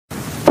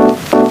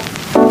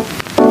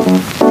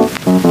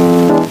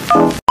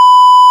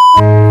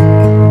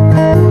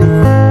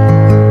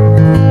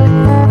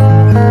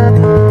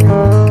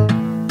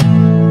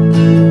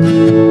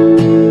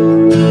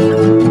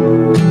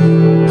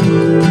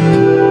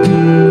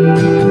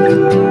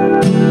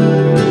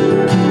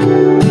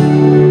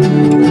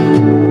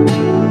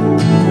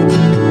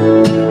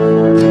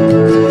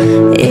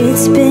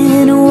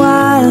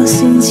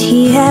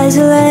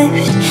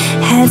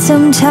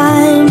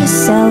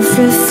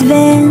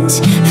advance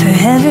for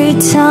every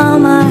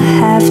time I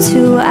have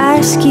to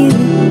ask you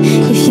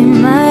if you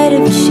might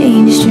have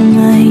changed your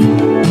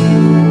mind.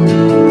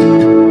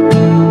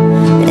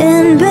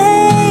 And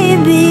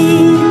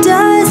baby,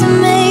 does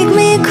it make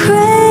me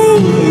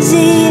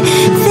crazy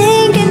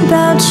thinking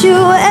about you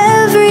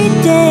every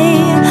day,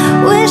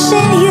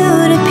 wishing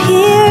you'd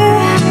appear.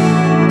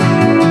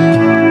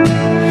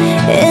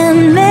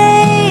 And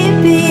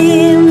maybe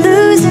I'm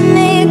losing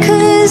it,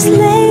 'cause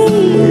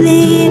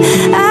lately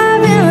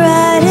I've been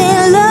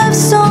writing love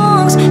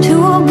songs to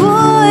a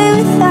boy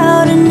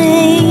without a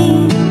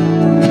name.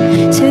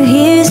 So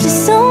here's to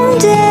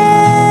someday.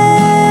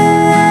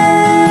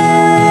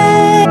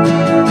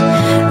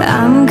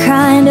 I'm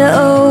kinda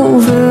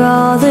over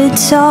all the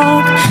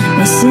talk.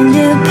 Miss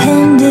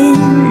Independent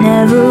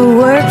never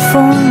worked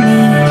for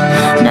me.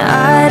 Now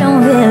I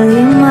don't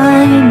really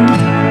mind.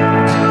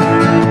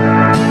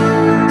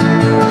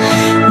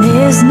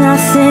 There's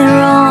nothing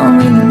wrong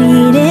with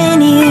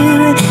needing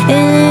you.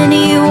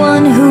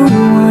 Anyone who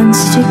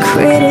wants to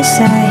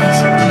criticize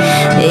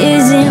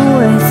isn't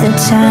worth the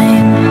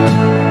time.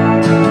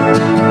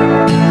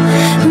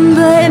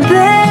 But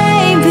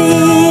baby,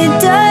 it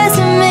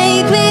doesn't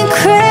make me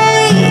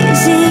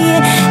crazy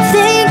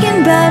thinking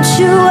about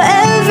you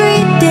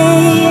every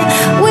day,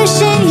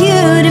 wishing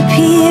you'd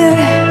appear.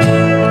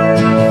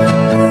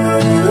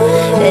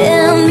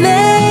 And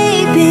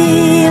maybe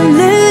I'm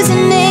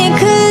losing it,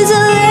 'cause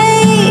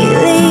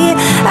lately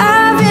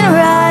I've been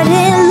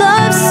writing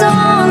love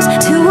songs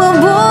to a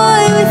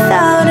boy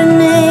without a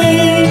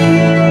name.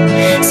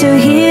 So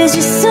here's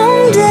to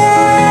someday.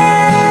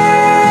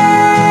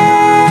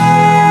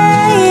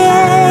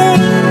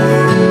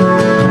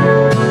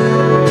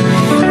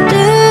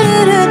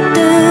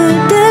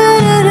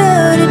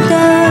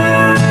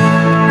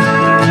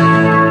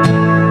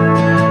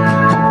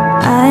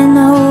 I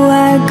know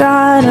I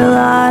got a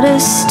lot of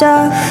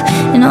stuff,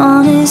 and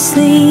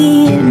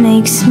honestly it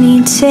makes me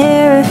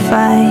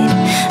terrified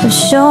of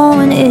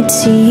showing it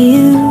to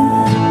you.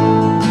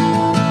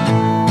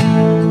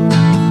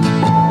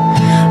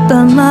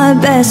 But my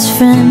best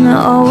friend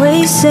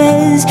always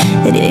says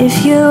that if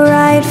you're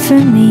right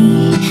for me,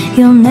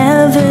 you'll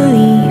never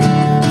leave,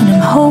 and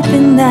I'm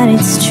hoping that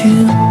it's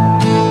true.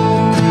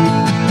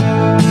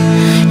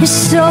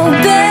 So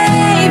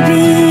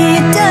baby,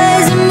 it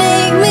doesn't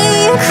make me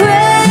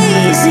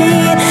crazy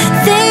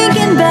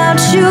thinking about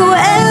you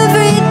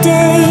every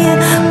day,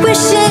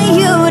 wishing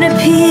you'd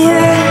appear.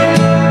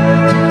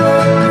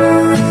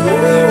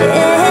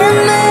 And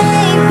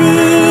maybe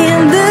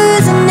I'm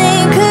losing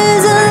it,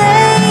 'cause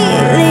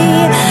lately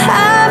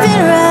I've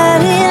been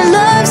writing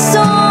love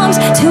songs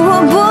to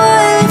a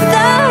boy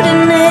without a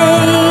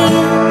name.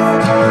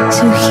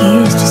 So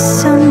here's to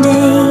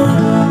someday.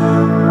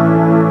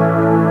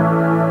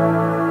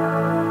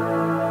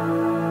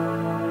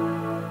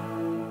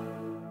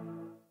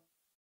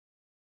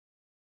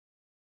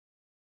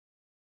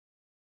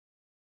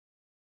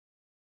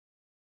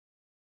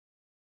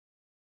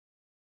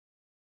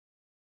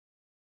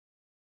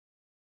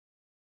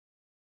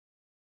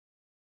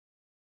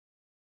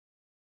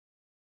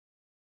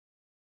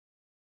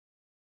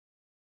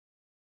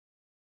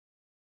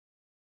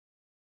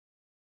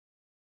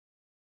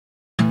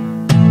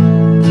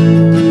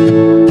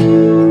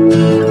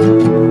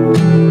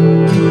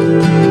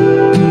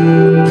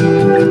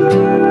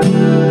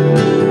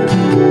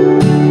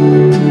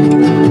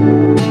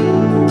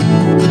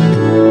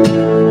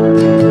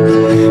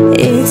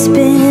 It's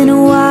been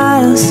a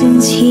while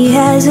since he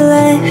has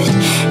left.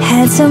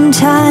 Had some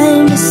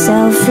time to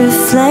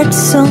self-reflect,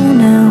 so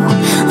now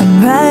I'm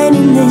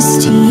writing this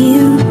to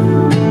you.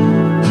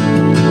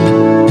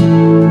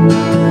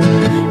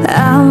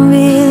 I'm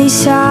really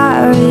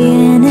sorry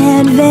in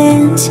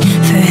advance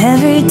for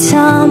every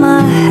time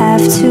I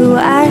have to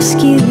ask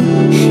you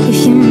if